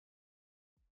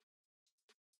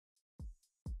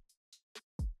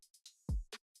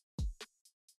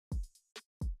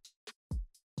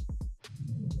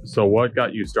So what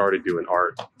got you started doing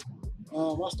art?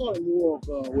 I started more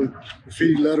of, with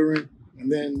graffiti lettering,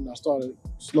 and then I started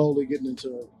slowly getting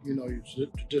into your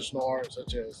traditional art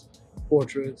such as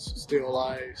portraits, still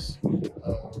lifes, what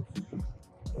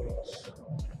else?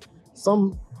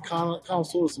 Some kind of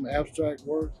sort of some abstract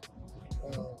work,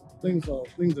 uh, things of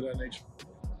that nature.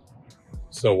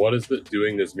 So what does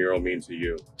doing this mural mean to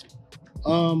you?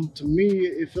 To me,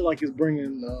 it feel like it's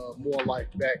bringing more life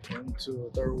back into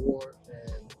Third Ward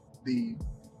and the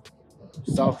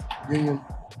South Union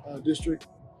district.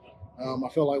 I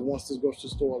feel like once this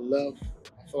grocery store left,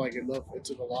 I feel like it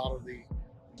took a lot of the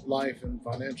life and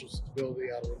financial stability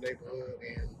out of the neighborhood,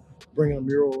 and bringing a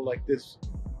mural like this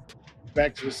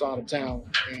back to the side of town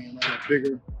and on a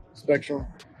bigger spectrum.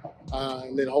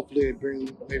 And then hopefully it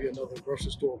bring maybe another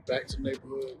grocery store back to the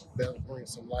neighborhood that'll bring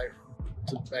some life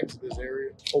back to this area,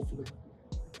 hopefully.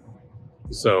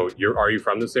 So are you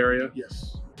from this area?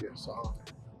 Yes, yes.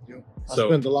 I So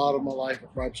spent a lot of my life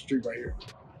across the street right here.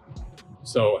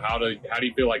 so how do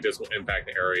you feel like this will impact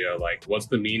the area? Like, what's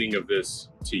the meaning of this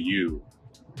to you?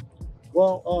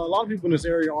 Well, a lot of people in this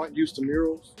area aren't used to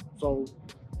murals, so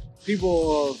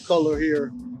people of color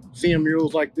here seeing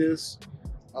murals like this,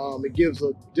 it gives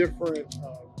a different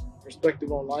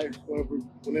perspective on life.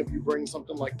 Whenever you bring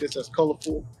something like this that's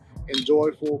colorful and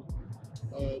joyful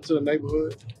to the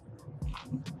neighborhood.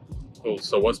 Cool.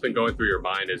 So what's been going through your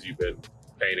mind as you've been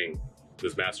painting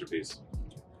this masterpiece?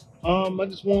 I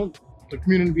just want the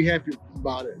community to be happy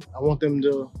about it. I want them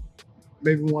to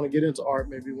maybe want to get into art.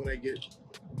 Maybe when they get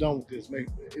done with this,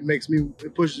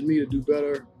 it pushes me to do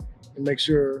better and make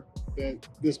sure that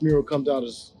this mural comes out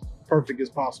as perfect as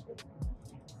possible.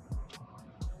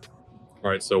 All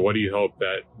right. So what do you hope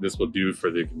that this will do for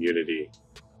the community?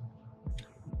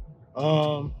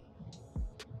 Hopefully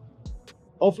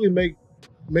make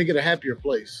it a happier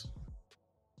place.